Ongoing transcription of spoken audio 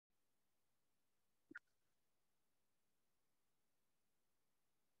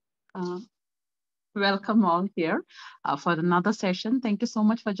Uh, Welcome all here for another session. Thank you so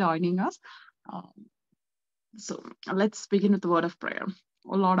much for joining us. Um, so let's begin with the word of prayer.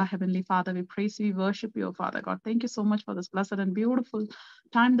 Oh Lord, our Heavenly Father, we praise you, we worship you, oh Father God. Thank you so much for this blessed and beautiful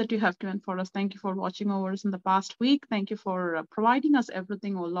time that you have given for us. Thank you for watching over us in the past week. Thank you for providing us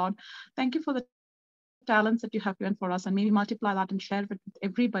everything, oh Lord. Thank you for the talents that you have given for us, and may we multiply that and share it with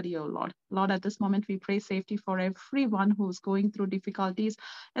everybody, oh Lord. Lord, at this moment, we pray safety for everyone who is going through difficulties,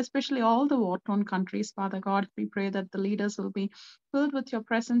 especially all the war-torn countries, Father God. We pray that the leaders will be filled with your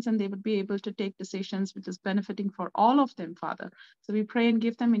presence and they would be able to take decisions which is benefiting for all of them, Father. So we pray and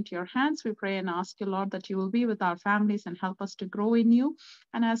give them into your hands. We pray and ask you, Lord, that you will be with our families and help us to grow in you.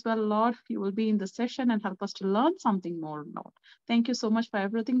 And as well, Lord, you will be in the session and help us to learn something more, Lord. Thank you so much for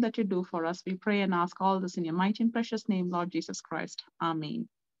everything that you do for us. We pray and ask all this in your mighty and precious name, Lord Jesus Christ. Amen.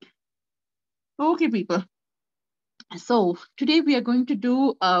 Okay, people. So today we are going to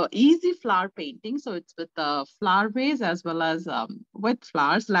do easy flower painting. So it's with flower vase as well as with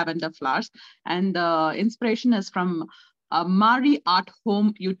flowers, lavender flowers. And inspiration is from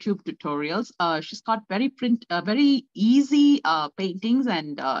MariArtHome YouTube tutorials. She's got very easy paintings,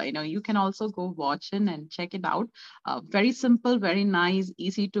 and you can also go watch in and check it out. Very simple, very nice,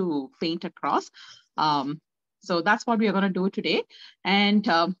 easy to paint across. So that's what we are going to do today. And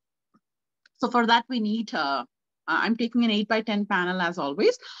so for that, we need, I'm taking an 8x10 panel as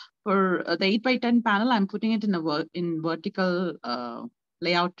always. For the 8x10 panel, I'm putting it in vertical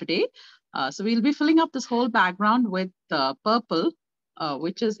layout today. So we'll be filling up this whole background with purple,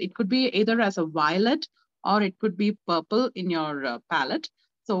 it could be either as a violet or it could be purple in your palette.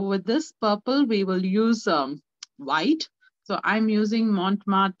 So with this purple, we will use white. So I'm using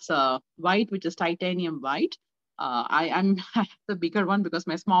Montmartre's white, which is titanium white. I'm the bigger one because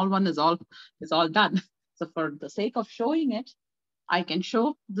my small one is all done. So for the sake of showing it, I can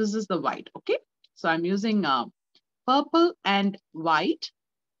show this is the white. Okay, so I'm using purple and white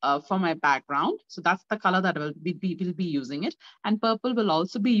for my background. So that's the color that will be using it. And purple will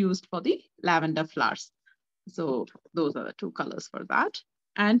also be used for the lavender flowers. So those are the two colors for that.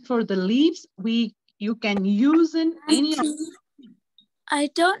 And for the leaves, you can use in any of.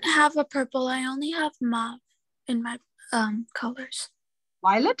 I don't have a purple. I only have mauve in my colors.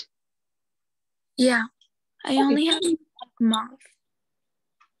 Violet? Yeah, I only have mauve.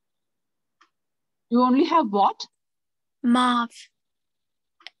 You only have what? Mauve.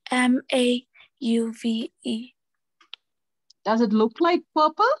 MAUVE. Does it look like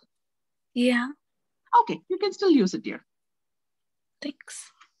purple? Yeah. Okay, you can still use it here.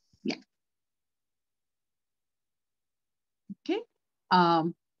 Thanks. Yeah. Okay.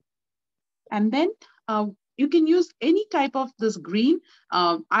 And then you can use any type of this green.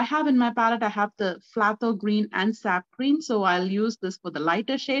 I have in my palette, I have the flatto green and sap green. So I'll use this for the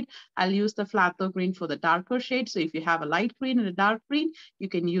lighter shade. I'll use the flatto green for the darker shade. So if you have a light green and a dark green, you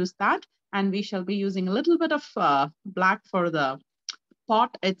can use that. And we shall be using a little bit of black for the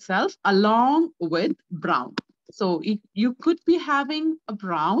pot itself along with brown. So you could be having a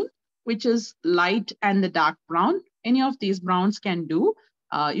brown, which is light and the dark brown. Any of these browns can do.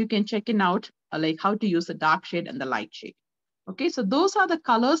 You can check it out like how to use the dark shade and the light shade. Okay, so those are the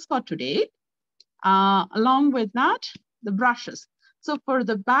colors for today. Along with that, the brushes. So for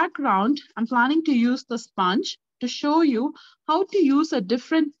the background, I'm planning to use the sponge to show you how to use a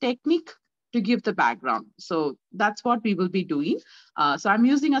different technique to give the background. So that's what we will be doing. So I'm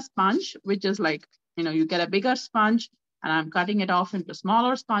using a sponge, which is like, you get a bigger sponge and I'm cutting it off into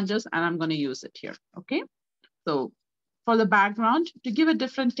smaller sponges and I'm going to use it here. Okay. So for the background, to give a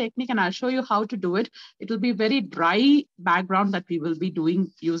different technique, and I'll show you how to do it. It will be very dry background that we will be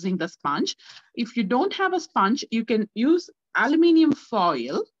doing using the sponge. If you don't have a sponge, you can use aluminum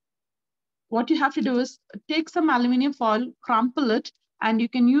foil. What you have to do is take some aluminum foil, crumple it, and you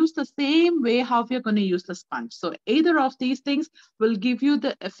can use the same way how we're going to use the sponge. So either of these things will give you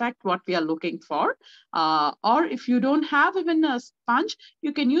the effect what we are looking for. Or if you don't have even a sponge,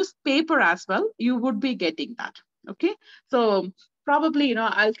 you can use paper as well. You would be getting that. Okay, so probably,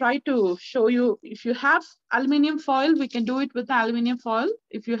 I'll try to show you. If you have aluminum foil, we can do it with the aluminum foil.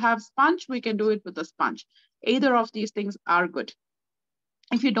 If you have sponge, we can do it with a sponge. Either of these things are good.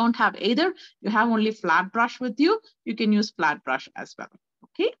 If you don't have either, you have only flat brush with you, you can use flat brush as well.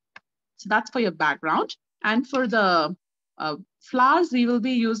 Okay, so that's for your background. And for the flowers, we will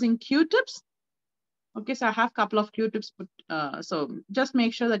be using Q-tips. Okay, so I have a couple of Q-tips, so just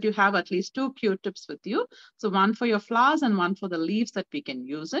make sure that you have at least 2 Q-tips with you. So one for your flowers and one for the leaves that we can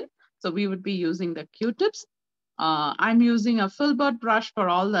use it. So we would be using the Q-tips. I'm using a filbert brush for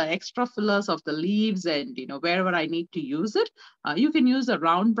all the extra fillers of the leaves and wherever I need to use it. You can use a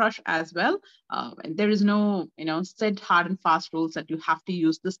round brush as well. And there is no set hard and fast rules that you have to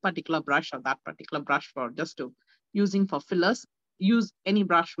use this particular brush or that particular brush for just to using for fillers. Use any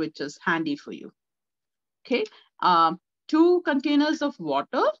brush which is handy for you. Okay. 2 containers of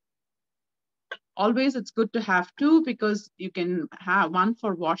water. Always it's good to have 2 because you can have one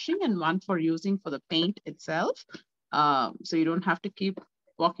for washing and one for using for the paint itself. So you don't have to keep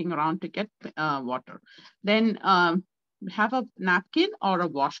walking around to get water. Then have a napkin or a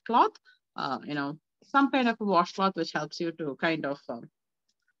washcloth, some kind of a washcloth which helps you to kind of,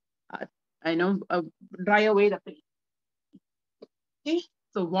 dry away the paint. Okay,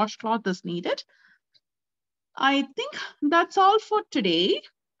 so washcloth is needed. I think that's all for today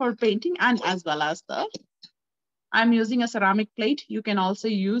for painting and as well as I'm using a ceramic plate. You can also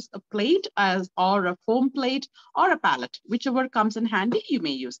use a plate or a foam plate or a palette, whichever comes in handy, you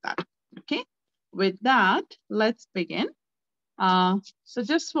may use that. Okay, with that, let's begin. So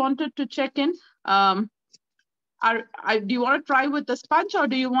just wanted to check in. Do you want to try with the sponge or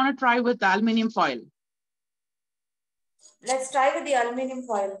do you want to try with the aluminum foil? Let's try with the aluminum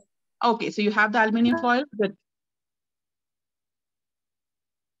foil. Okay, so you have the aluminum foil. Good.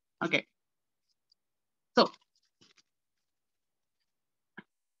 Okay. So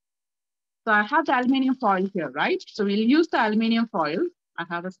I have the aluminum foil here, right? So we'll use the aluminum foil. I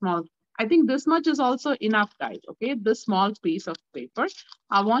have a small, I think this much is also enough, guys. Okay, this small piece of paper.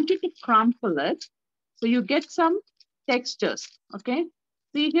 I want you to crumple it so you get some textures. Okay,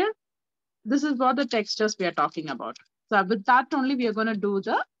 see here, this is what the textures we are talking about. So with that only, we are going to do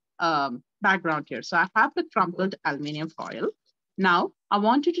the background here. So I have the crumpled aluminum foil. Now I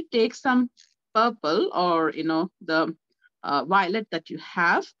want you to take some purple or the violet that you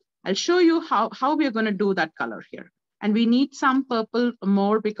have. I'll show you how we are going to do that color here. And we need some purple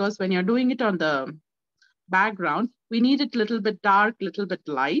more because when you're doing it on the background, we need it a little bit dark, little bit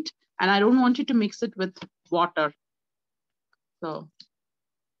light. And I don't want you to mix it with water. So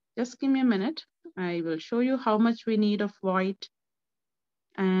just give me a minute. I will show you how much we need of white.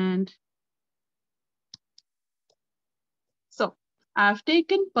 And so I've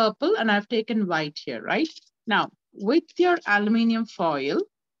taken purple and I've taken white here, right? Now, with your aluminum foil,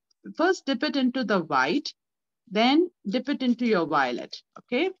 first dip it into the white, then dip it into your violet,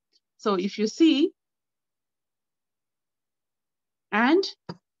 okay? So if you see, and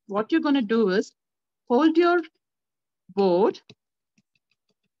what you're gonna do is hold your board.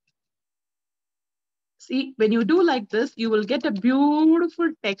 See, when you do like this, you will get a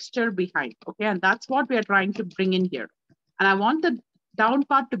beautiful texture behind, okay? And that's what we are trying to bring in here. And I want the down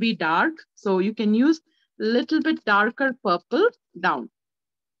part to be dark, so you can use a little bit darker purple down.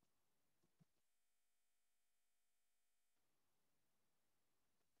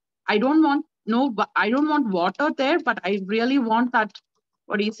 I don't want water there, but I really want that,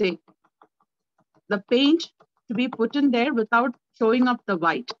 what do you say? The paint to be put in there without showing up the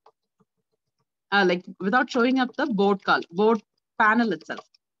white. Like without showing up the board panel itself.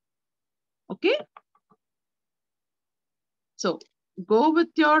 Okay. So go with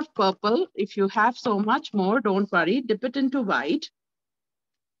your purple. If you have so much more, don't worry, dip it into white.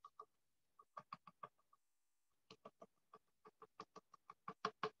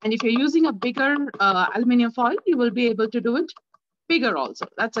 And if you're using a bigger aluminum foil, you will be able to do it bigger also.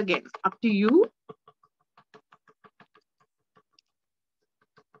 That's again up to you.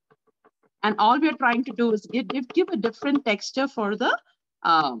 And all we're trying to do is give a different texture for the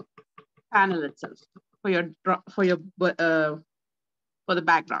panel itself, for the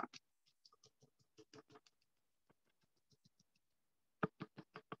background.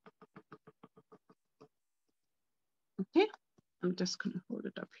 Okay, I'm just going to hold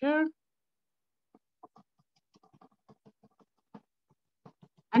it up here.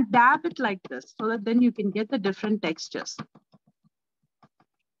 And dab it like this so that then you can get the different textures.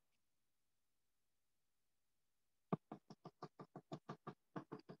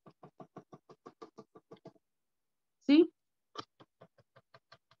 See?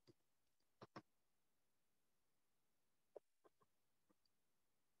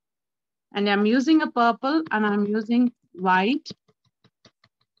 And I'm using a purple and I'm using white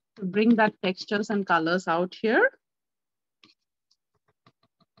to bring that textures and colors out here.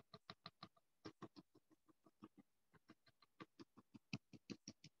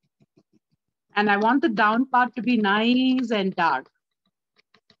 And I want the down part to be nice and dark.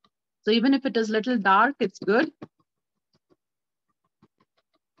 So even if it is little dark, it's good.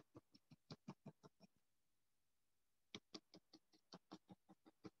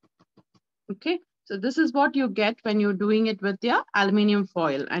 Okay, So this is what you get when you're doing it with your aluminum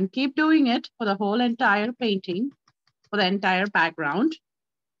foil, and keep doing it for the whole entire painting, for the entire background.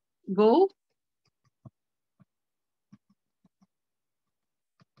 Go.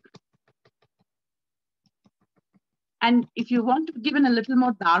 And if you want to give in a little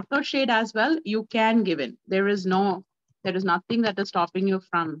more darker shade as well, you can give in. There is nothing that is stopping you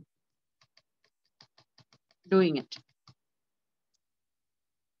from doing it.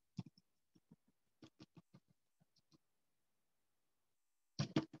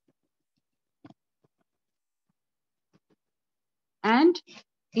 And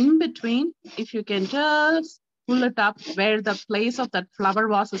in between, if you can just pull it up where the place of that flower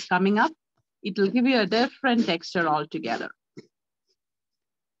vase is coming up, it will give you a different texture altogether.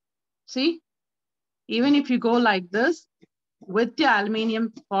 See, even if you go like this with the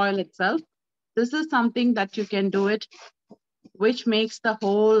aluminum foil itself, this is something that you can do it, which makes the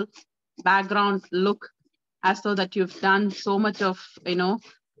whole background look as though that you've done so much of,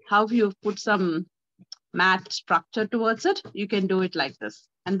 how you've put some matte structure towards it. You can do it like this.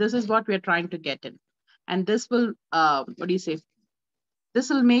 And this is what we're trying to get in. And this will, this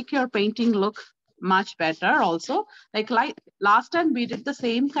will make your painting look much better also. Like last time we did the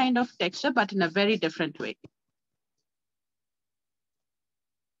same kind of texture, but in a very different way.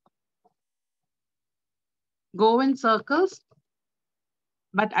 Go in circles,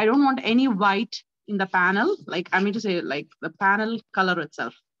 but I don't want any white in the panel. Like, I mean to say, like the panel color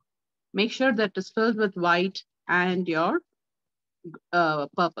itself. Make sure that it's filled with white and your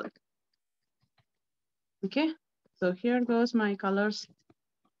purple. Okay, so here goes my colors.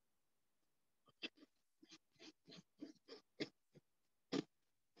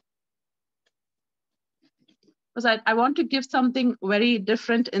 Because I want to give something very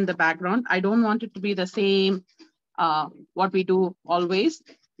different in the background. I don't want it to be the same, what we do always.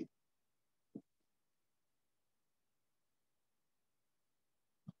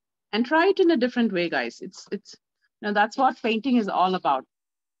 And try it in a different way, guys. That's what painting is all about.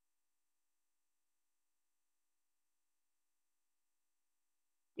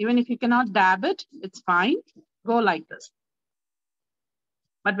 Even if you cannot dab it, it's fine. Go like this.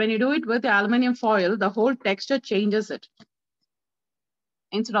 But when you do it with the aluminum foil, the whole texture changes it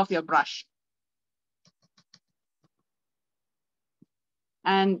instead of your brush.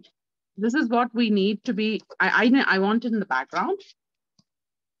 And this is what we need to be. I want it in the background.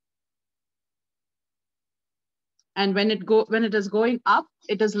 And when it is going up,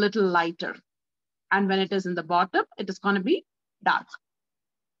 it is a little lighter. And when it is in the bottom, it is going to be dark.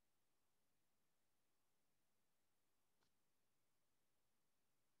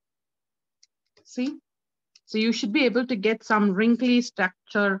 See? So you should be able to get some wrinkly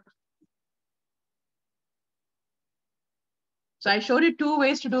structure. So I showed you two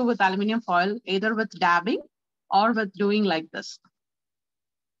ways to do with aluminum foil, either with dabbing or with doing like this.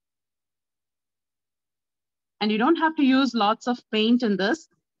 And you don't have to use lots of paint in this.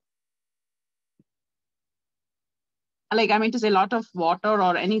 Like, I mean to say a lot of water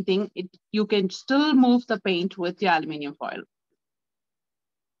or anything, you can still move the paint with the aluminum foil.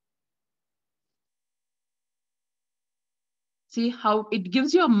 See how it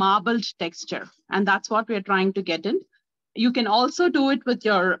gives you a marbled texture, and that's what we're trying to get in. You can also do it with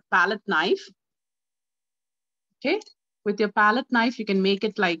your palette knife. Okay, with your palette knife, you can make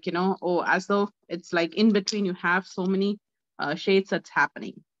it like, as though it's like in between, you have so many shades that's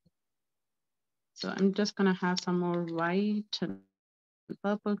happening. So I'm just gonna have some more white and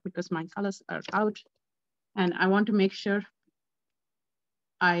purple because my colors are out. And I want to make sure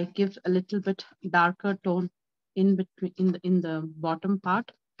I give a little bit darker tone in between in the bottom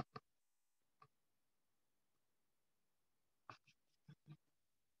part.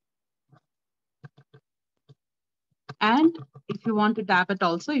 And if you want to dab it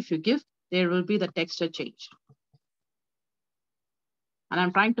also, if you give, there will be the texture change. And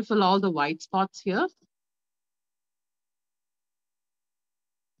I'm trying to fill all the white spots here.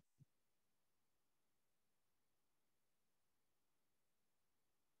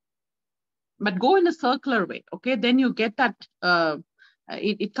 But go in a circular way, okay? Then you get that,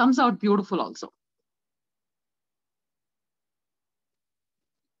 it comes out beautiful also.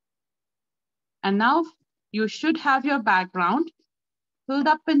 And now you should have your background filled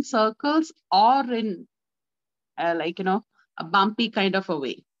up in circles or in a bumpy kind of a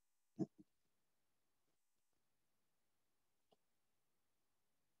way.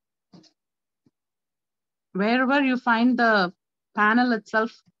 Wherever you find the panel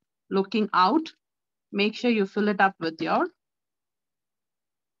itself looking out, make sure you fill it up with your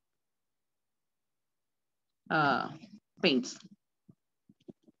paints.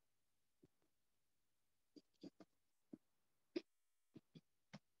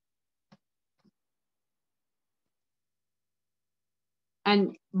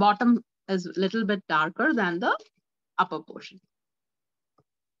 and bottom is a little bit darker than the upper portion.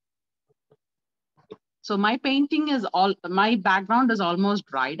 So my painting is my background is almost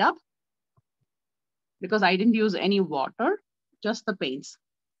dried up because I didn't use any water, just the paints.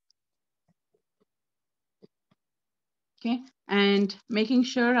 Okay, and making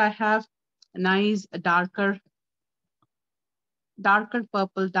sure I have a nice darker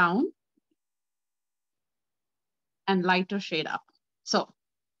purple down and lighter shade up. So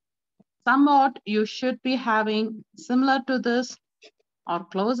somewhat you should be having similar to this or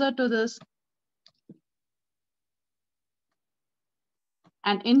closer to this.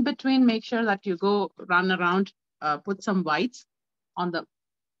 And in between, make sure that you run around, put some whites on the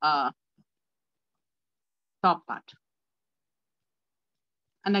top part.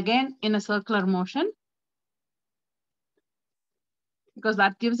 And again, in a circular motion, because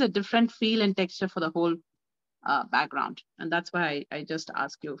that gives a different feel and texture for the whole background. And that's why I just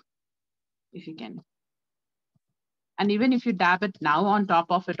ask you if you can. And even if you dab it now on top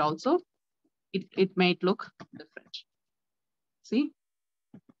of it also, it might look different. See?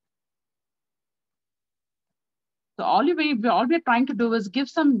 So all we're trying to do is give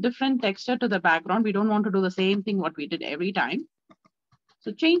some different texture to the background. We don't want to do the same thing what we did every time.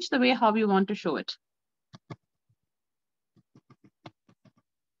 So change the way how you want to show it.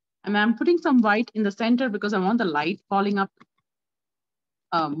 And I'm putting some white in the center because I want the light falling up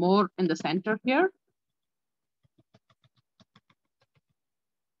more in the center here.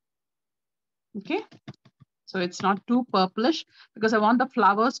 Okay, so it's not too purplish because I want the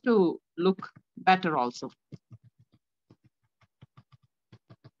flowers to look better also.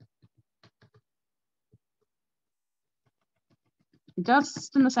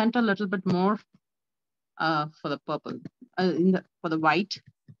 Just in the center a little bit more for the purple, for the white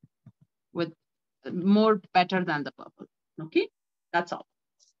with more better than the purple. Okay, that's all.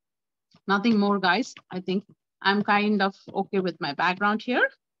 Nothing more, guys. I think I'm kind of okay with my background here.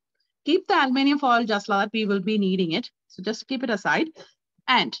 Keep the aluminum foil just like that. We will be needing it. So just keep it aside.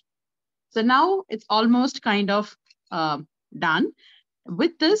 And so now it's almost kind of done.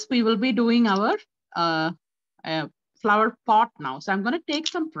 With this, we will be doing our flower pot now. So I'm going to take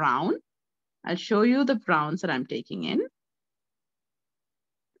some brown. I'll show you the browns that I'm taking in.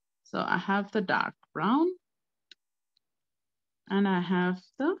 So I have the dark brown and I have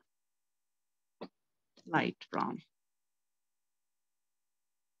the light brown.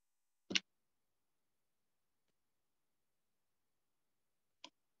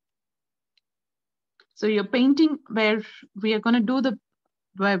 So you're painting where we are going to do the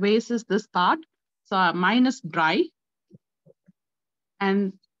vase is this part. So mine is dry.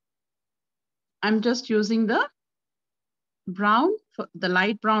 And I'm just using the brown, the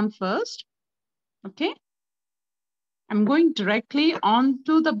light brown first. Okay. I'm going directly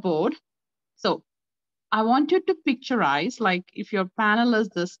onto the board. So I want you to picturize, like if your panel is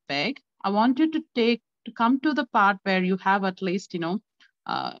this big, I want you to come to the part where you have at least,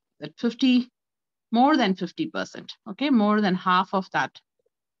 that 50, more than 50%, okay, more than half of that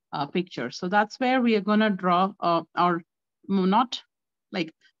picture. So that's where we are going to draw, or not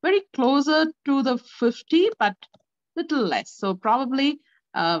like very closer to the 50, but little less. So probably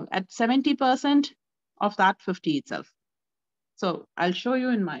at 70% of that 50 itself. So I'll show you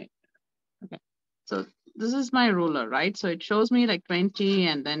in my, okay. So this is my ruler, right? So it shows me like 20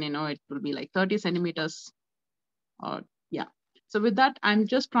 and then, it will be like 30 centimeters or yeah. So with that, I'm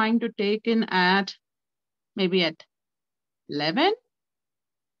just trying to take in at maybe at 11.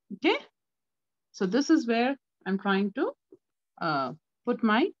 Okay. So this is where I'm trying to put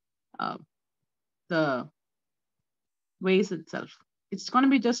my, the vase itself. It's going to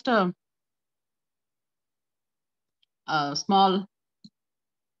be just a small,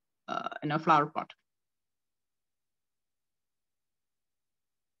 flower pot.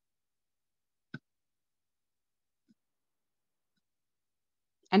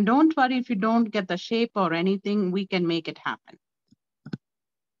 And don't worry if you don't get the shape or anything, we can make it happen.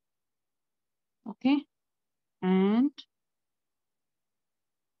 Okay. And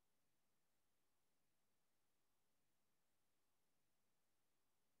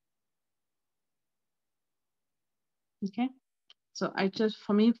okay. So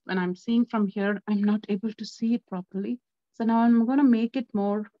for me, when I'm seeing from here, I'm not able to see it properly. So now I'm going to make it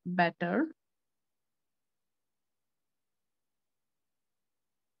more better.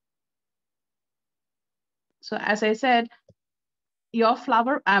 So as I said, your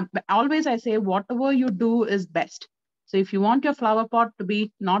flower, always I say, whatever you do is best. So if you want your flower pot to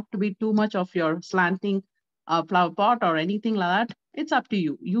be not to be too much of your slanting flower pot or anything like that, it's up to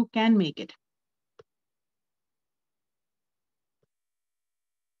you. You can make it.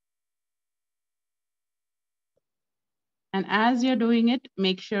 And as you're doing it,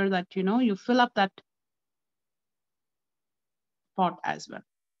 make sure that, you fill up that pot as well.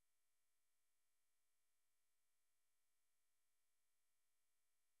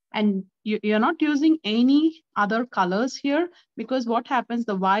 And you're not using any other colors here, because what happens,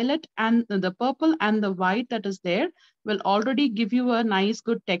 the violet and the purple and the white that is there will already give you a nice,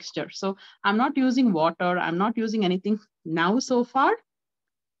 good texture. So I'm not using water. I'm not using anything now so far.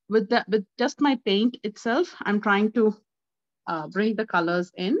 With just my paint itself, I'm trying to bring the colors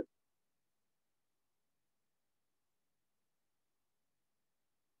in.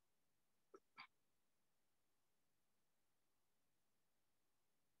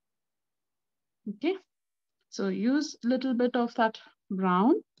 Okay, so use a little bit of that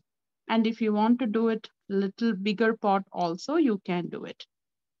brown. And if you want to do it a little bigger pot also, you can do it.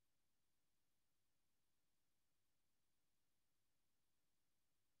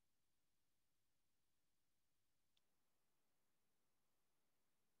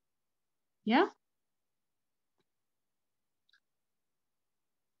 Yeah.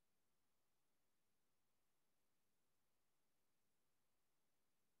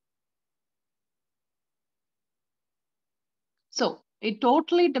 So it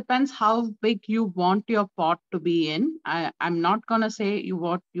totally depends how big you want your pot to be in. I'm not gonna say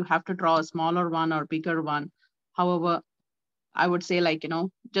you have to draw a smaller one or bigger one. However, I would say, like,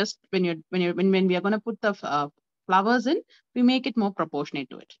 just when we are gonna put the flowers in, we make it more proportionate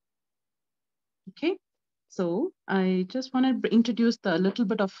to it. Okay. So I just want to introduce the little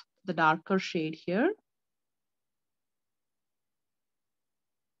bit of the darker shade here.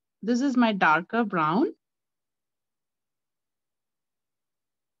 This is my darker brown.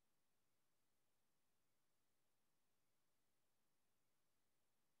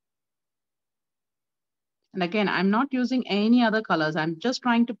 And again, I'm not using any other colors. I'm just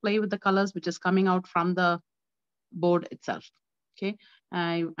trying to play with the colors which is coming out from the board itself. Okay,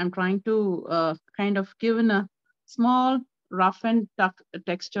 I'm trying to kind of give in a small rough and tuck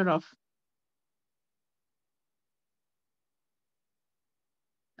texture of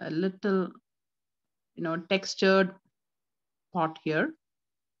a little, textured pot here.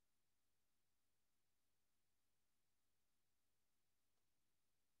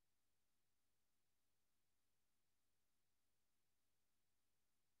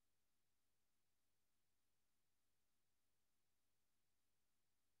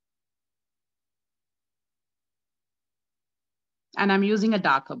 And I'm using a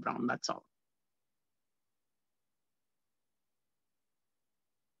darker brown, that's all.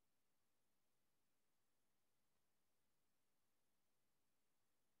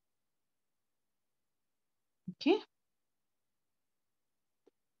 Okay.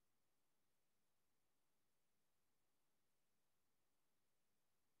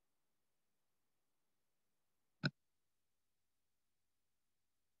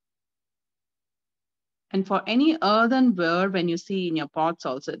 And for any earthenware, when you see in your pots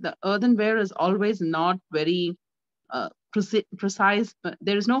also, the earthenware is always not very precise.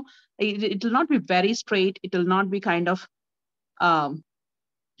 There is no, it will not be very straight. It will not be kind of,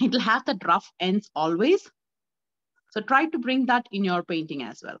 it will have that rough ends always. So try to bring that in your painting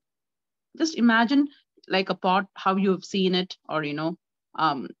as well. Just imagine like a pot, how you've seen it, or,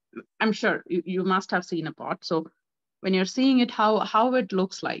 I'm sure you must have seen a pot. So when you're seeing it, how it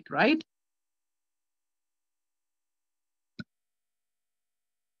looks like, right?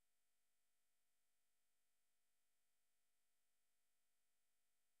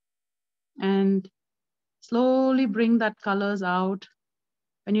 And slowly bring that colors out.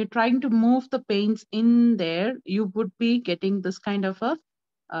 When you're trying to move the paints in there, you would be getting this kind of a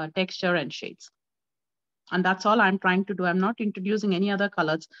texture and shades. And that's all I'm trying to do. I'm not introducing any other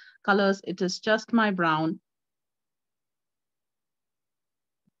colors. It is just my brown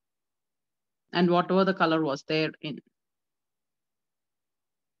and whatever the color was there in.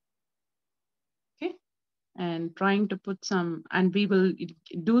 Okay. And trying to put some, and we will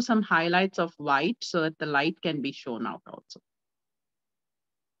do some highlights of white so that the light can be shown out also.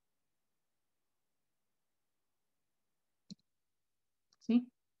 See?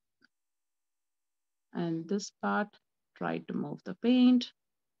 And this part, try to move the paint.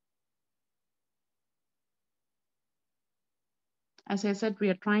 As I said, we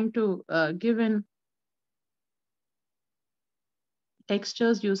are trying to give in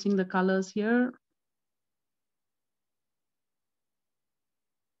textures using the colors here.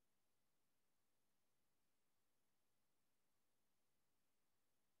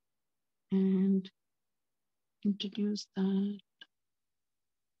 And introduce that.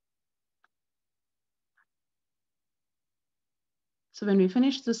 So when we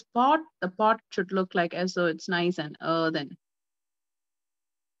finish this pot, the pot should look like as though it's nice and earthen.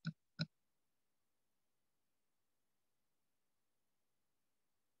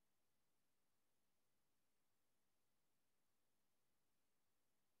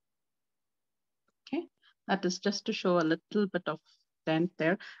 Okay, that is just to show a little bit of dent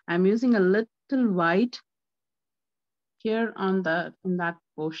there. I'm using a little white here on in that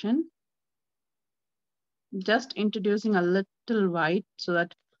portion, just introducing a little white so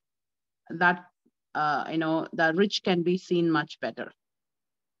that the ridge can be seen much better.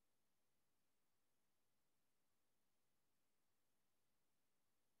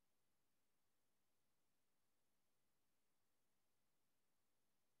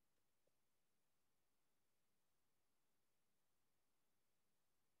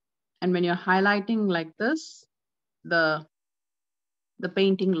 And when you're highlighting like this, the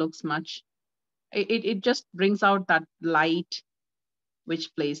painting looks much, it just brings out that light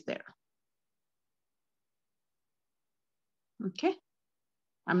which plays there. Okay,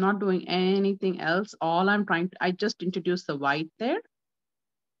 I'm not doing anything else. All I'm trying to, I just introduced the white there.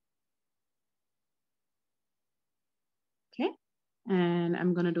 Okay, and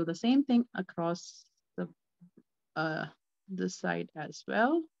I'm going to do the same thing across the this side as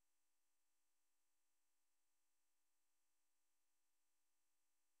well.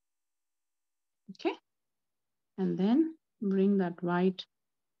 Okay, and then bring that white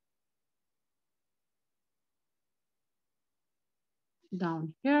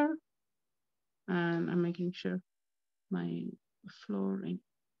down here, and I'm making sure my flooring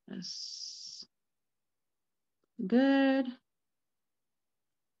is good.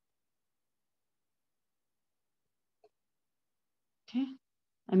 Okay,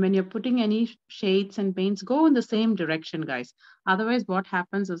 and when you're putting any shades and paints, go in the same direction, guys. Otherwise, what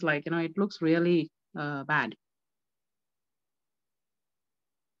happens is like, it looks really bad.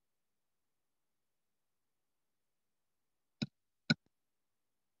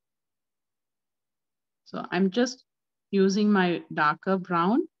 So I'm just using my darker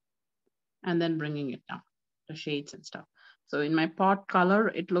brown and then bringing it down, the shades and stuff. So in my pot color,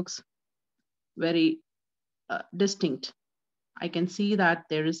 it looks very distinct. I can see that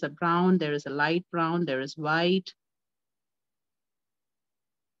there is a brown, there is a light brown, there is white.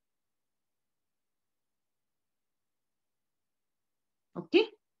 Okay.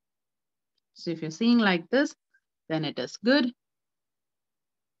 So if you're seeing like this, then it is good.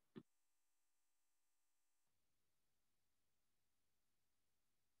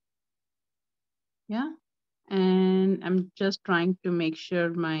 Yeah. And I'm just trying to make sure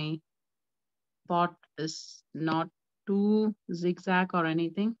my pot is not too zigzag or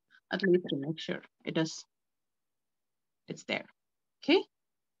anything, at least to make sure it's there. Okay.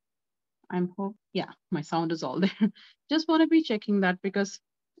 Yeah, my sound is all there. Just want to be checking that because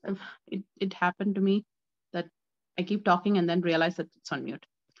it happened to me that I keep talking and then realize that it's on mute.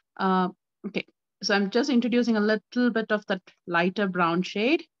 Okay, so I'm just introducing a little bit of that lighter brown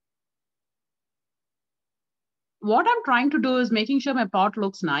shade. What I'm trying to do is making sure my pot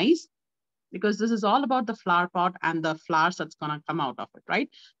looks nice, because this is all about the flower pot and the flowers that's gonna come out of it, right?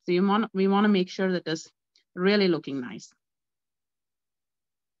 So we want to make sure that it's really looking nice.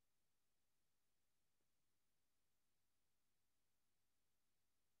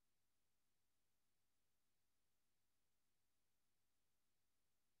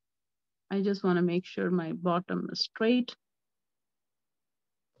 I just want to make sure my bottom is straight.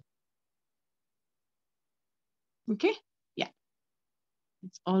 Okay, yeah,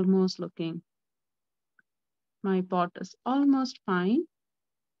 it's almost looking, my pot is almost fine.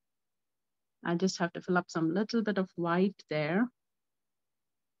 I just have to fill up some little bit of white there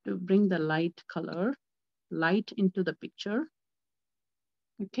to bring the light color, light into the picture.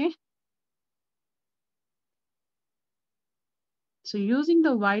 Okay. So using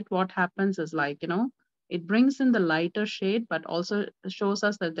the white, what happens is like, it brings in the lighter shade, but also shows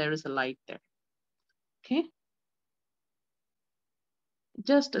us that there is a light there. Okay.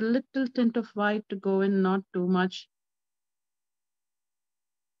 Just a little tint of white to go in, not too much.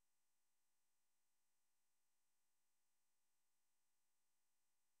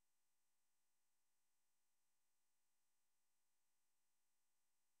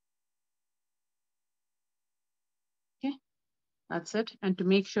 Okay, that's it. And to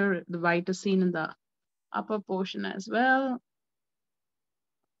make sure the white is seen in the upper portion as well.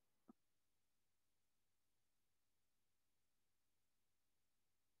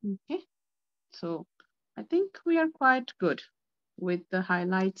 Okay, so I think we are quite good with the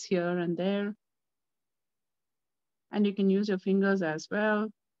highlights here and there. And you can use your fingers as well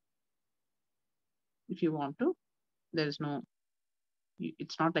if you want to. There's no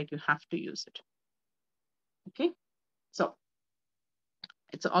It's not like you have to use it. Okay, so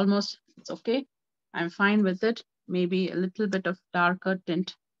it's okay. I'm fine with it. Maybe a little bit of darker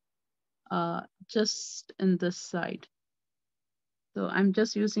tint just in this side. So I'm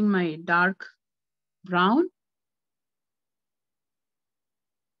just using my dark brown.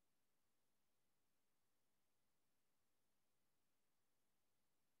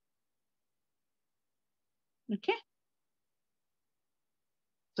 Okay.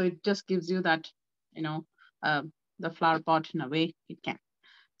 So it just gives you that, you know, the flower pot in a way it can.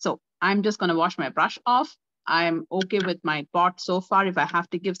 So I'm just going to wash my brush off. I'm okay with my pot so far. If I have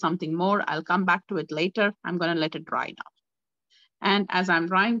to give something more, I'll come back to it later. I'm going to let it dry now. And as I'm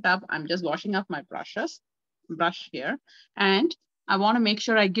drying it up, I'm just washing up my brush here. And I want to make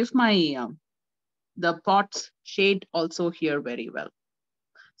sure I give my the pot's shade also here very well.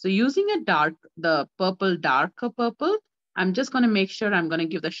 So using the purple, darker purple, I'm just going to make sure I'm going to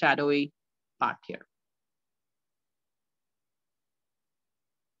give the shadowy part here.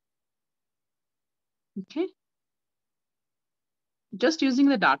 Okay. Just using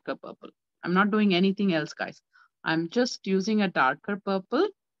the darker purple. I'm not doing anything else, guys. I'm just using a darker purple.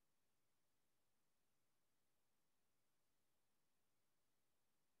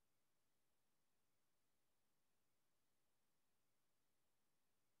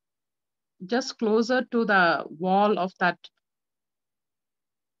 Just closer to the wall of that,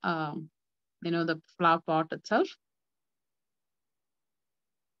 the flower pot itself.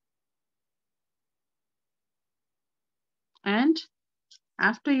 And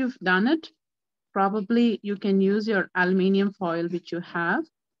after you've done it, probably you can use your aluminum foil, which you have,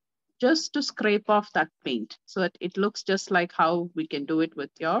 just to scrape off that paint so that it looks just like how we can do it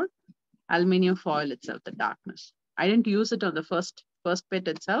with your aluminum foil itself, the darkness. I didn't use it on the first bit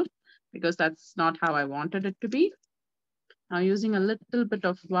itself because that's not how I wanted it to be. Now using a little bit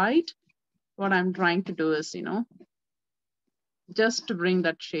of white, what I'm trying to do is, just to bring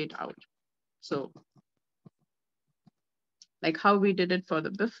that shade out. So like how we did it for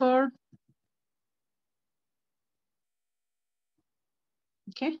the before.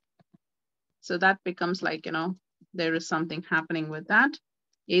 Okay. So that becomes like, there is something happening with that.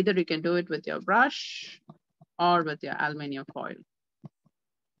 Either you can do it with your brush or with your aluminum foil.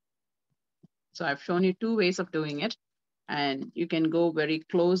 So I've shown you two ways of doing it, and you can go very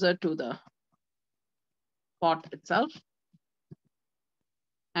closer to the pot itself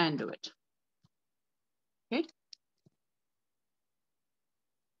and do it. Okay.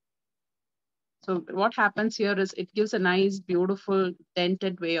 So what happens here is it gives a nice, beautiful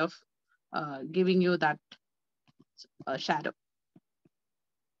dented way of giving you that shadow.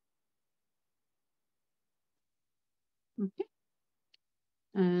 Okay.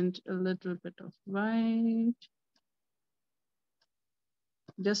 And a little bit of white,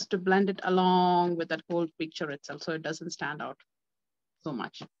 just to blend it along with that whole picture itself so it doesn't stand out so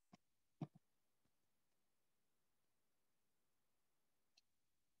much.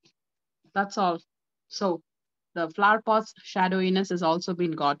 That's all. So the flower pot's shadowiness has also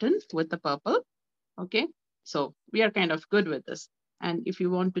been gotten with the purple. Okay, so we are kind of good with this. And if you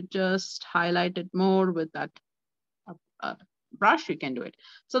want to just highlight it more with that brush, you can do it.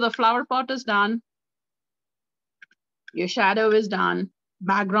 So the flower pot is done. Your shadow is done.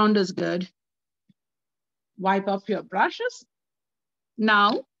 Background is good. Wipe off your brushes.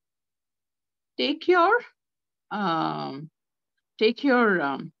 Now take your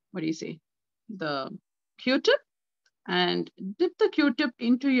what do you say? The Q-tip, and dip the Q-tip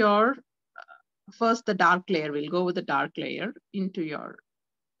into your, first the dark layer. We'll go with the dark layer into your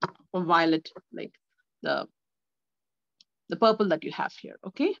violet, like the purple that you have here,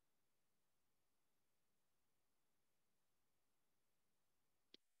 okay?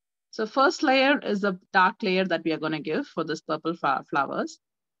 So first layer is the dark layer that we are going to give for this purple flowers.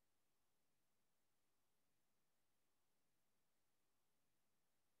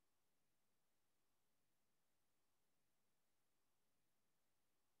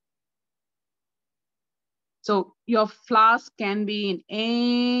 So your flowers can be in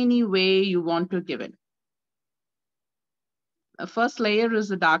any way you want to give it. The first layer is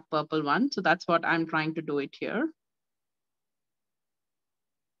the dark purple one. So that's what I'm trying to do it here.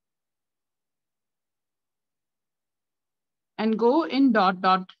 And go in dot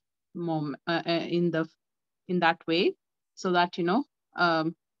in that way, so that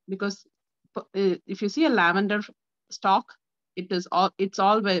because if you see a lavender stalk, it's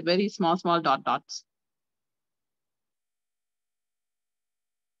all very, very small dots.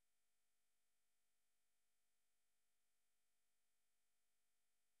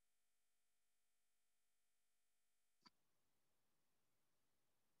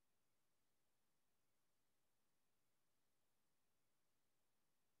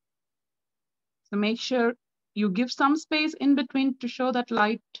 So make sure you give some space in between to show that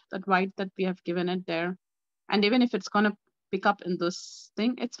light, that white that we have given it there. And even if it's going to pick up in this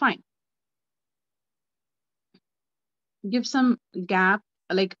thing, it's fine. Give some gap,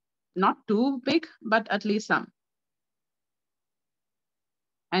 like not too big, but at least some.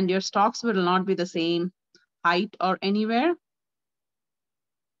 And your stalks will not be the same height or anywhere.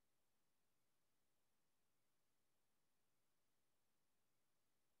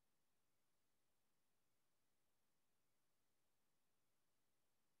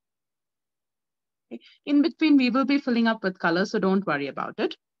 In between, we will be filling up with color, so don't worry about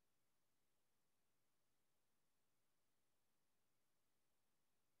it.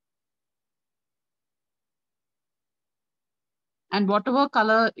 And whatever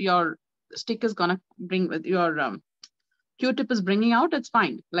color your stick is gonna bring with your Q-tip is bringing out, it's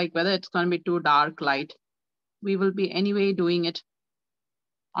fine. Like whether it's gonna be too dark, light, we will be anyway doing it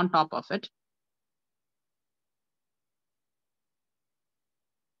on top of it.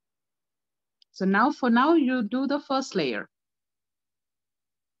 So now, for now, you do the first layer.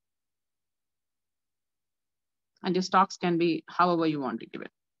 And your stalks can be however you want to give it.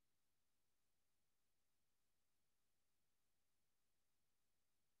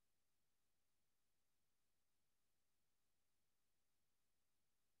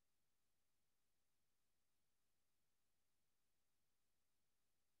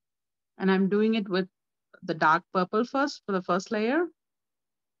 And I'm doing it with the dark purple first for the first layer.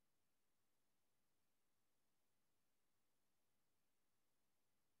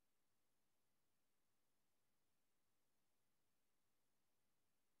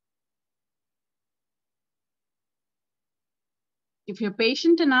 If you're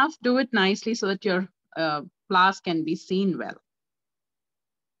patient enough, do it nicely so that your flowers can be seen well.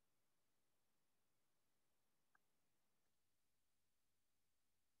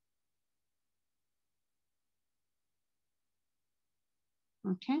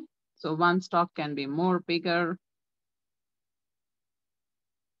 Okay, so one stalk can be more bigger.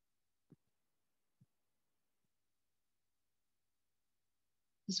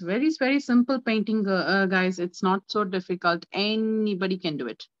 It's very simple painting, guys. It's not so difficult. Anybody can do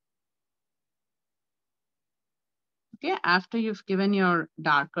it. Okay, after you've given your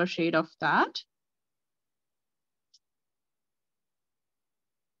darker shade of that,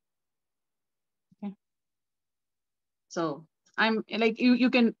 okay. So I'm like, you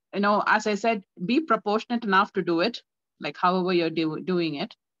can, as I said, be proportionate enough to do it, like however you're doing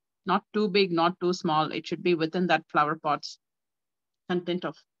it. Not too big, not too small. It should be within that flower pot's content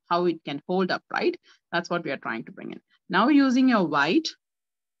of how it can hold up, right? That's what we are trying to bring in. Now using your white,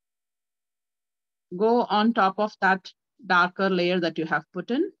 go on top of that darker layer that you have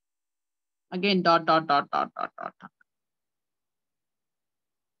put in. Again, dot, dot, dot, dot, dot, dot, dot.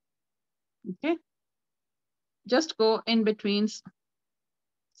 Okay. Just go in between.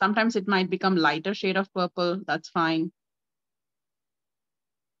 Sometimes it might become lighter shade of purple. That's fine.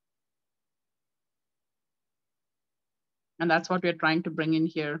 And that's what we're trying to bring in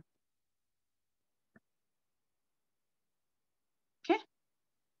here. Okay.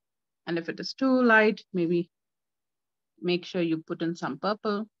 And if it is too light, maybe make sure you put in some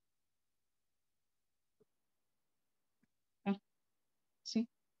purple. Okay. See?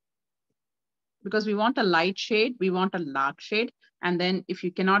 Because we want a light shade, we want a dark shade. And then if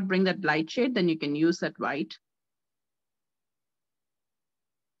you cannot bring that light shade, then you can use that white.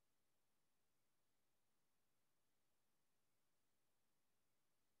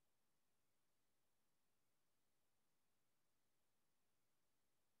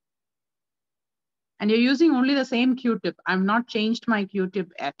 And you're using only the same Q-tip. I've not changed my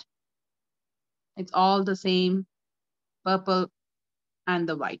Q-tip yet. It's all the same purple and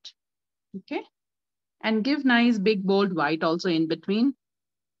the white. Okay. And give nice big bold white also in between.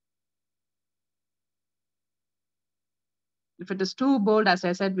 If it is too bold, as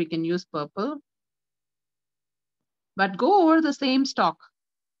I said, we can use purple. But go over the same stalk,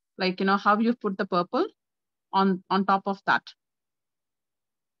 like how you put the purple on top of that.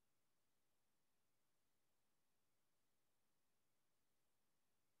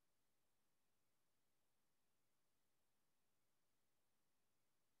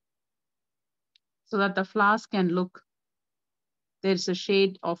 So that the flowers can look, there's a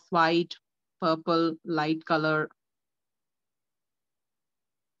shade of white, purple, light color.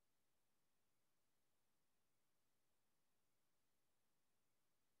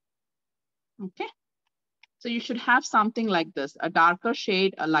 Okay. So you should have something like this, a darker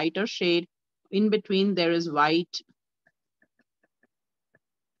shade, a lighter shade. In between there is white.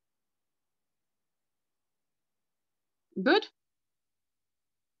 Good.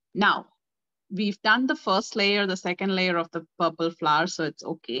 Now, we've done the first layer, the second layer of the purple flower, so it's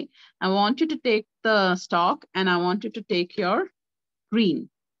okay. I want you to take the stalk and I want you to take your green.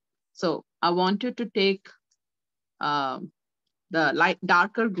 So I want you to take the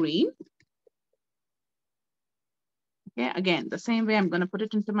darker green. Okay, again, the same way I'm going to put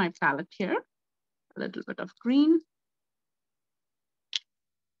it into my palette here. A little bit of green.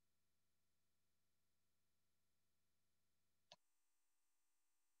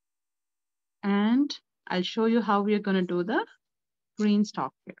 And I'll show you how we are going to do the green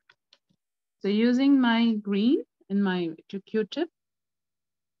stalk here. So using my green in my Q-tip,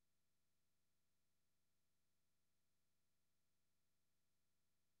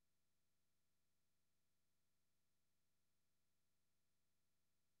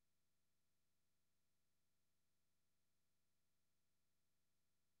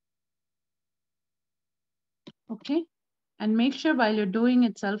 okay? And make sure while you're doing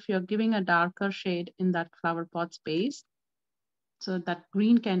itself, you're giving a darker shade in that flower pot space so that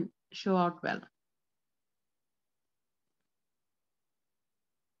green can show out well.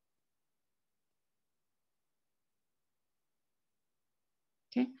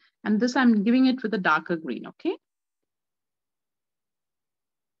 Okay, and this I'm giving it with a darker green, okay?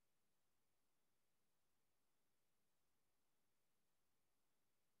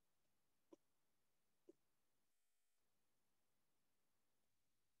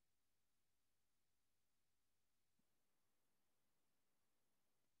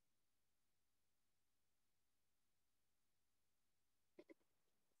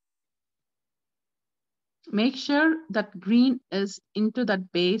 Make sure that green is into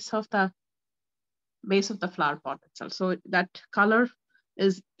that base of the flower pot itself. So that color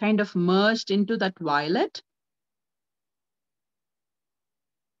is kind of merged into that violet.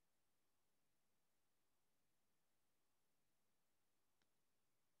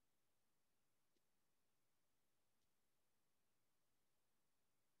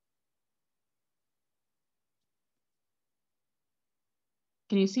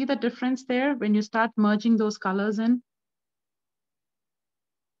 Can you see the difference there when you start merging those colors in?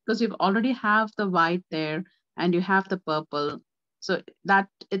 Because you've already have the white there and you have the purple. So that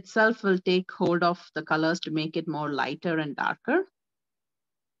itself will take hold of the colors to make it more lighter and darker.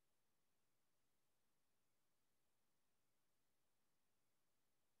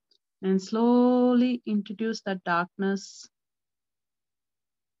 And slowly introduce that darkness.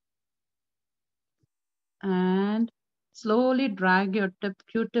 And slowly drag your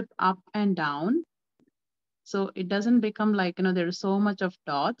Q-tip up and down. So it doesn't become like, there's so much of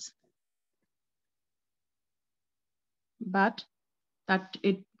dots, but that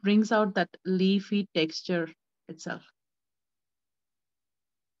it brings out that leafy texture itself.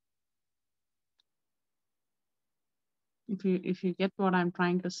 If you get what I'm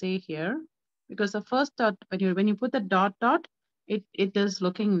trying to say here, because the first dot, when you put the dot, it is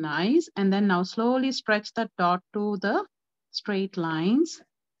looking nice. And then now slowly stretch that dot to the straight lines.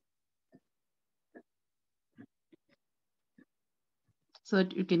 So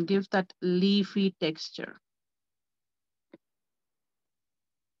that you can give that leafy texture.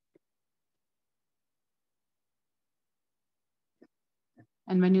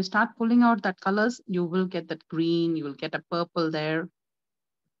 And when you start pulling out that colors, you will get that green, you will get a purple there.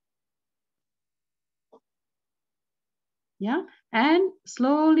 Yeah, and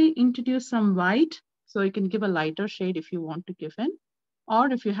slowly introduce some white. So you can give a lighter shade if you want to give in,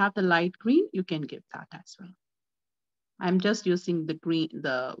 or if you have the light green, you can give that as well. I'm just using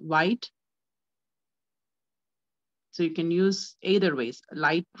the white. So you can use either ways,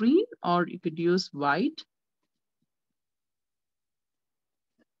 light green, or you could use white.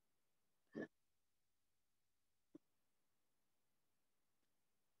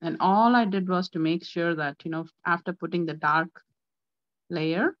 And all I did was to make sure that, after putting the dark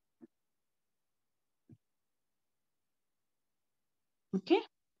layer, okay.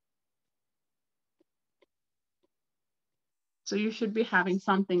 So you should be having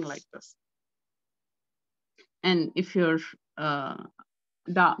something like this. And if your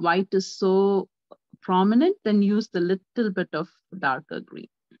the white is so prominent, then use the little bit of darker green.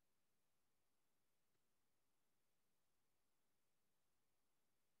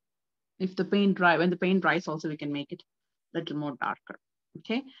 If the paint when the paint dries also, we can make it a little more darker.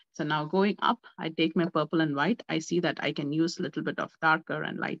 Okay, so now going up, I take my purple and white. I see that I can use a little bit of darker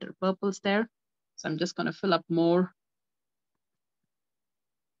and lighter purples there. So I'm just going to fill up more.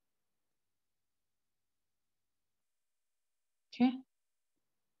 Okay,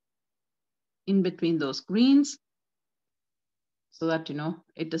 in between those greens, so that,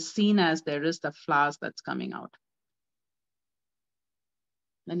 it is seen as there is the flowers that's coming out.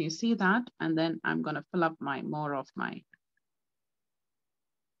 Then you see that, and then I'm going to fill up more of my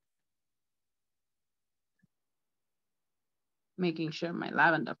making sure my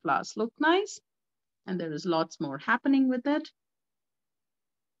lavender flowers look nice. And there is lots more happening with it.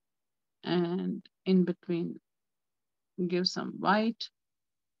 And in between, give some white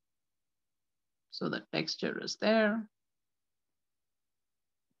so the texture is there.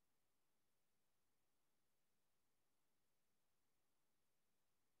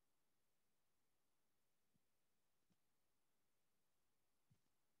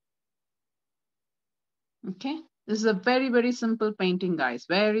 Okay, this is a very, very simple painting, guys.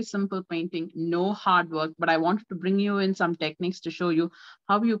 Very simple painting, no hard work, but I wanted to bring you in some techniques to show you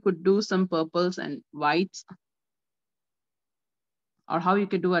how you could do some purples and whites, or how you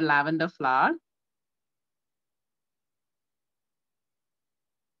could do a lavender flower.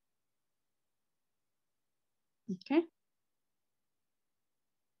 Okay.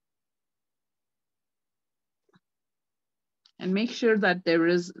 And make sure that there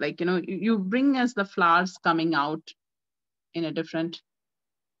is, like, you bring us the flowers coming out in a different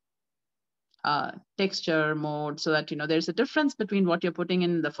texture mode, so that there's a difference between what you're putting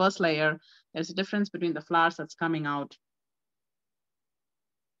in the first layer. There's a difference between the flowers that's coming out.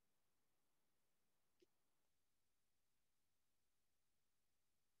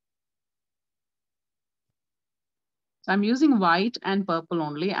 So I'm using white and purple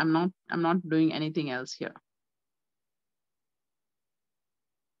only. I'm not doing anything else here.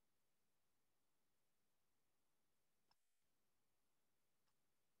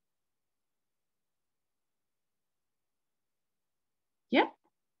 Yeah.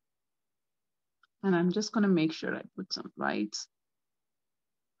 And I'm just going to make sure I put some whites.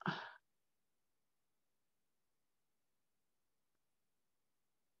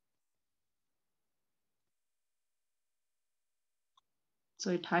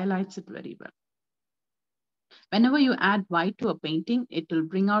 So it highlights it very well. Whenever you add white to a painting, it will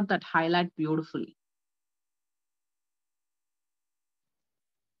bring out that highlight beautifully.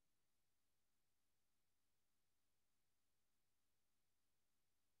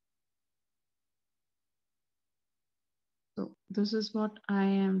 So this is what I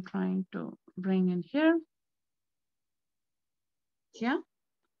am trying to bring in here. Yeah.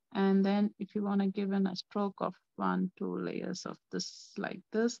 And then if you want to give in a stroke of 1, 2 layers of this like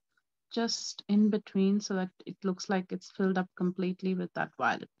this, just in between, so that it looks like it's filled up completely with that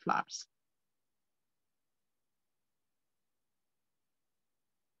violet flowers.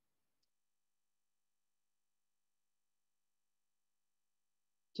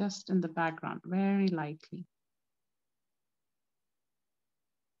 Just in the background, very lightly.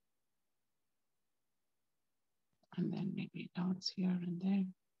 And then maybe dots here and there.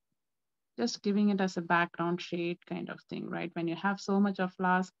 Just giving it as a background shade kind of thing, right? When you have so much of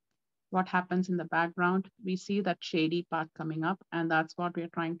flowers, what happens in the background? We see that shady part coming up, and that's what we're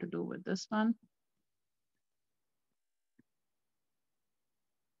trying to do with this one.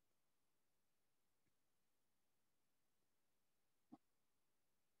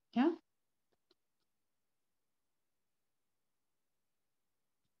 Yeah.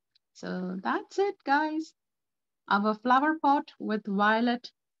 So that's it, guys. Our flower pot with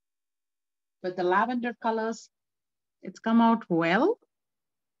violet, with the lavender colors, it's come out well,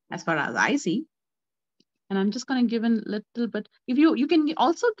 as far as I see. And I'm just going to give in a little bit. If you can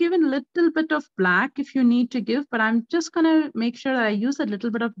also give in a little bit of black if you need to give, but I'm just going to make sure that I use a little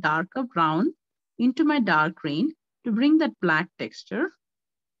bit of darker brown into my dark green to bring that black texture,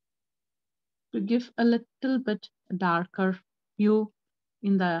 to give a little bit darker hue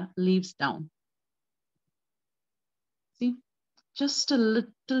in the leaves down. See, just a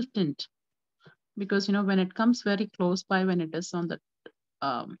little tint, because when it comes very close by, when it is on the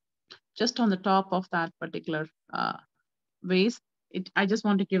just on the top of that particular vase, I just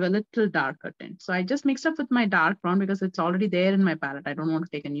want to give a little darker tint. So I just mixed up with my dark brown because it's already there in my palette. I don't want to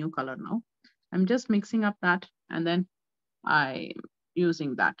take a new color now. I'm just mixing up that, and then I'm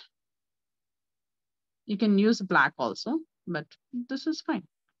using that. You can use black also, but this is fine.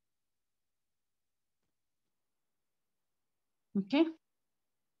 Okay.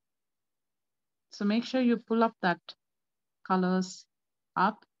 So make sure you pull up that colors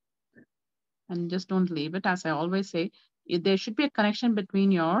up and just don't leave it. As I always say, there should be a connection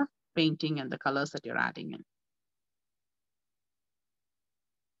between your painting and the colors that you're adding in.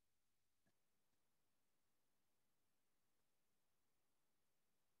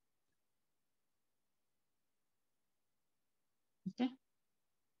 Okay.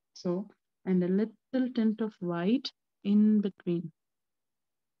 So, and a little tint of white in between,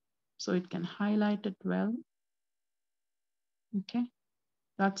 so it can highlight it well. Okay.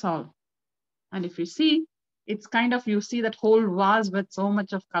 That's all. And if you see, it's kind of, you see that whole vase with so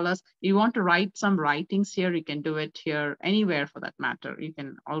much of colors. You want to write some writings here, you can do it here, anywhere for that matter. You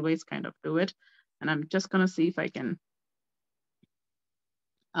can always kind of do it. And I'm just going to see if I can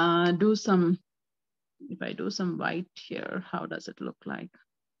do some, if I do some white here, how does it look like?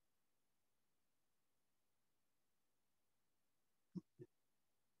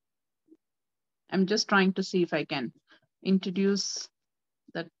 I'm just trying to see if I can introduce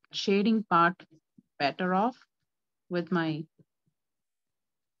the shading part better off with my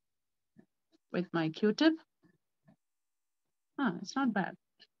Q-tip. It's not bad.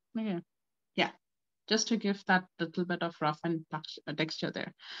 Yeah, just to give that little bit of rough and texture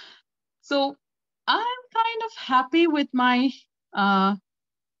there. So I'm kind of happy with my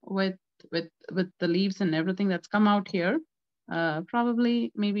with the leaves and everything that's come out here.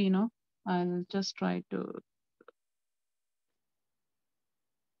 Probably, maybe, you know, I'll just try to,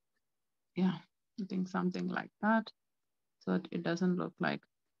 yeah, I think something like that, so that it doesn't look like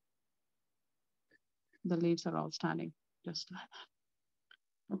the leaves are all standing just like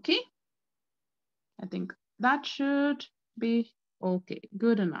that. Okay, I think that should be okay,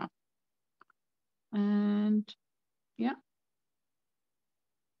 good enough. And yeah,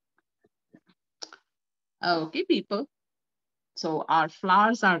 okay, people. So our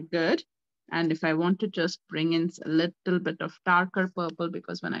flowers are good. And if I want to just bring in a little bit of darker purple,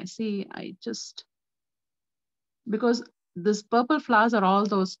 because when I see, because this purple flowers are all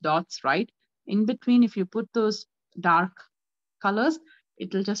those dots, right? In between, if you put those dark colors,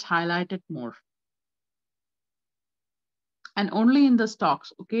 it will just highlight it more. And only in the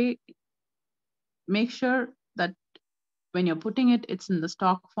stalks, okay? Make sure that when you're putting it, it's in the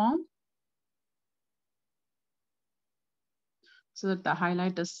stalk form, so that the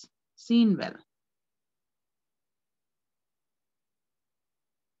highlight is seen well.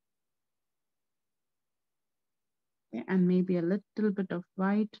 Okay, and maybe a little bit of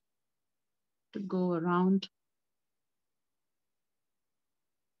white to go around.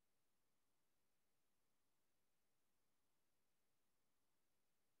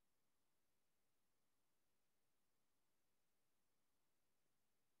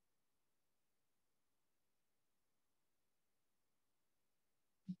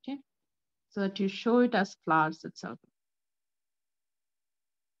 Okay, so that you show it as flowers itself.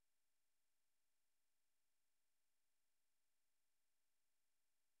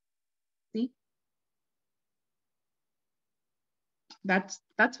 See, that's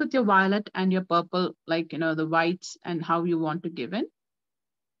with your violet and your purple, like, you know, the whites and how you want to give in.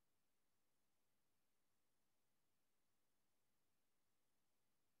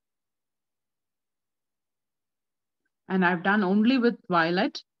 And I've done only with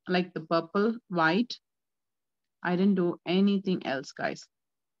violet, like the purple, white. I didn't do anything else, guys.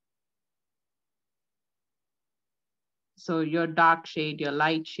 So your dark shade, your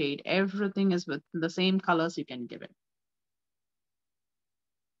light shade, everything is with the same colors you can give it.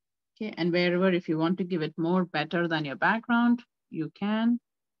 Okay, and wherever, if you want to give it more better than your background, you can.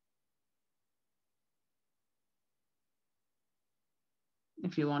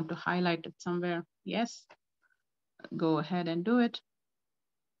 If you want to highlight it somewhere, yes, go ahead and do it.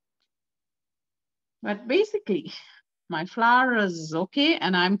 But basically, my flower is okay,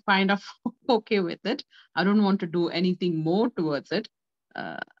 and I'm kind of okay with it. I don't want to do anything more towards it.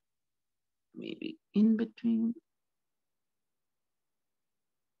 Maybe in between.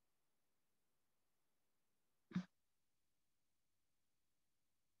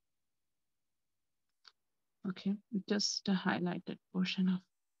 Okay, just a highlighted portion of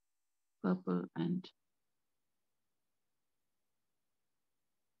purple and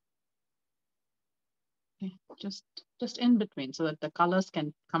okay, just in between, so that the colors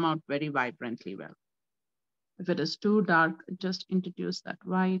can come out very vibrantly well. If it is too dark, just introduce that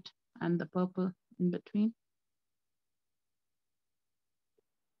white and the purple in between.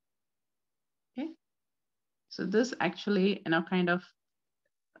 Okay, so this actually, you know, kind of,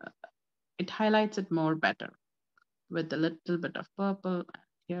 it highlights it more better with a little bit of purple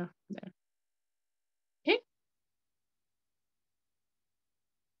here, there. Okay.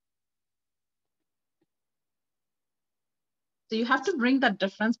 So you have to bring that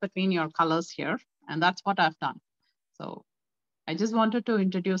difference between your colors here, and that's what I've done. So I just wanted to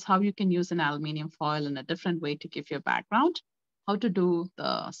introduce how you can use an aluminium foil in a different way to give your background, how to do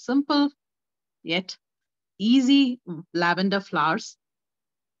the simple yet easy lavender flowers.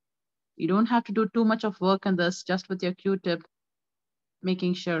 You don't have to do too much of work on this, just with your Q-tip,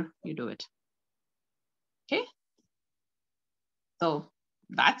 making sure you do it. Okay, so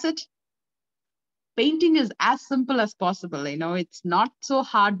that's it. painting is as simple as possible. You know, it's not so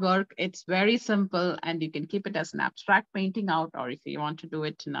hard work. It's very simple, and you can keep it as an abstract painting out, or if you want to do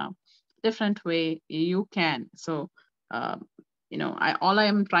it in a different way, you can. So, you know, all I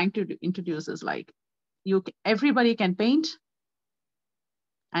am trying to introduce is like, everybody can paint,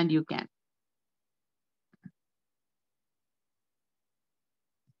 and you can.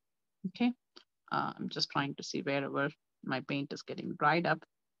 Okay, I'm just trying to see wherever my paint is getting dried up,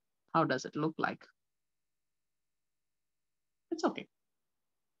 how does it look like? It's okay.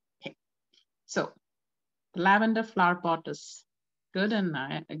 Okay, so the lavender flower pot is good and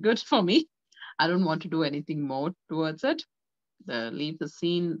good for me. I don't want to do anything more towards it. The leaf is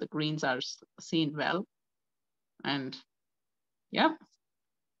seen, the greens are seen well, and yeah,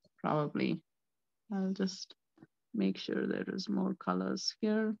 probably I'll just make sure there is more colors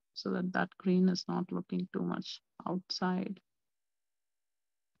here so that that green is not looking too much outside.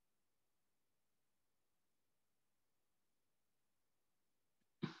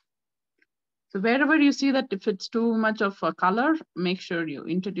 So wherever you see that if it's too much of a color, make sure you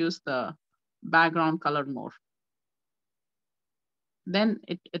introduce the background color more. Then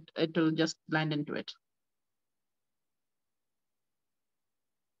it will just blend into it.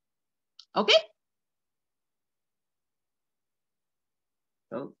 Okay.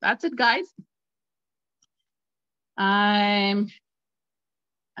 So that's it, guys. I'm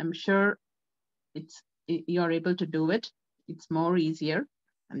sure you're able to do it. It's more easier.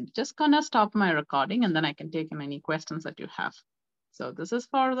 I'm just gonna stop my recording and then I can take in any questions that you have. So this is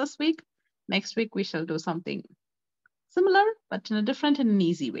for this week. Next week we shall do something similar, but in a different and an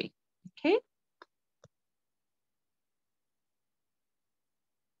easy way. Okay.